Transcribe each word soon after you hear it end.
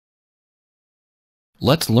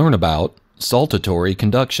Let's learn about saltatory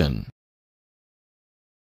conduction.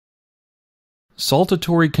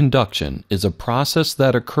 Saltatory conduction is a process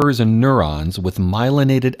that occurs in neurons with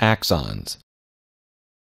myelinated axons.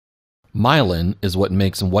 Myelin is what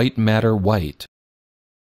makes white matter white.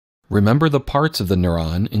 Remember, the parts of the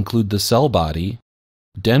neuron include the cell body,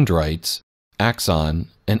 dendrites, axon,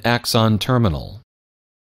 and axon terminal.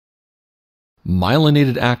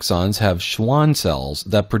 Myelinated axons have Schwann cells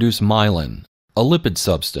that produce myelin, a lipid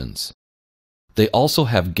substance. They also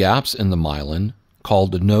have gaps in the myelin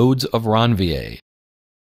called nodes of Ranvier.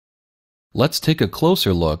 Let's take a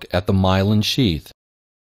closer look at the myelin sheath.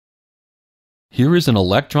 Here is an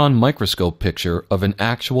electron microscope picture of an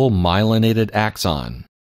actual myelinated axon.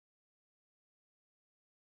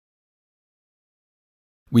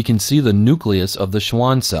 We can see the nucleus of the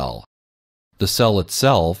Schwann cell, the cell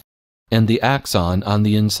itself, and the axon on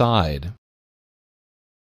the inside.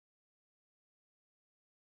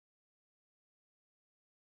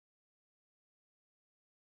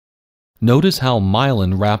 Notice how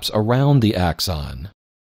myelin wraps around the axon.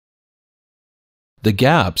 The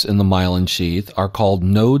gaps in the myelin sheath are called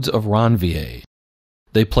nodes of Ranvier.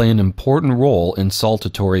 They play an important role in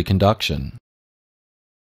saltatory conduction.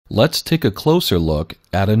 Let's take a closer look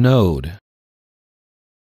at a node.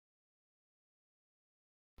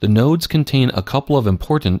 The nodes contain a couple of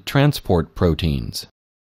important transport proteins.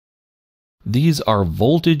 These are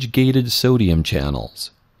voltage-gated sodium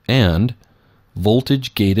channels and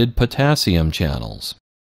voltage-gated potassium channels.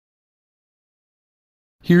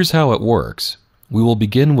 Here's how it works. We will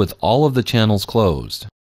begin with all of the channels closed.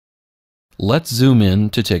 Let's zoom in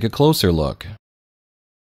to take a closer look.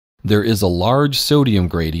 There is a large sodium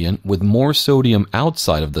gradient with more sodium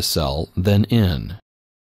outside of the cell than in.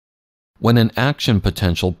 When an action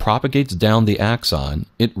potential propagates down the axon,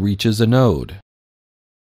 it reaches a node.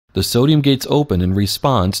 The sodium gates open in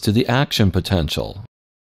response to the action potential.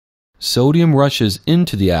 Sodium rushes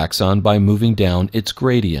into the axon by moving down its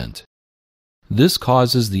gradient. This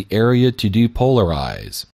causes the area to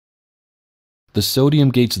depolarize. The sodium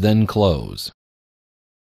gates then close.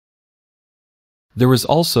 There is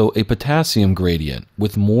also a potassium gradient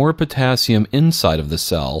with more potassium inside of the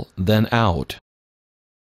cell than out.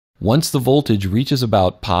 Once the voltage reaches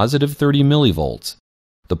about positive 30 millivolts,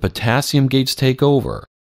 the potassium gates take over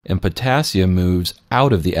and potassium moves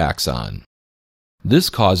out of the axon.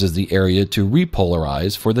 This causes the area to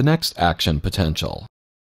repolarize for the next action potential.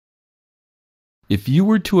 If you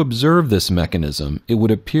were to observe this mechanism, it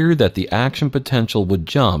would appear that the action potential would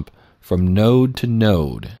jump from node to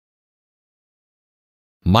node.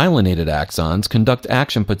 Myelinated axons conduct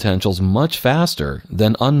action potentials much faster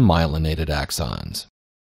than unmyelinated axons.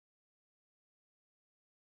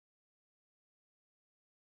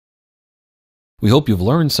 We hope you've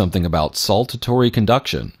learned something about saltatory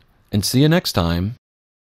conduction, and see you next time.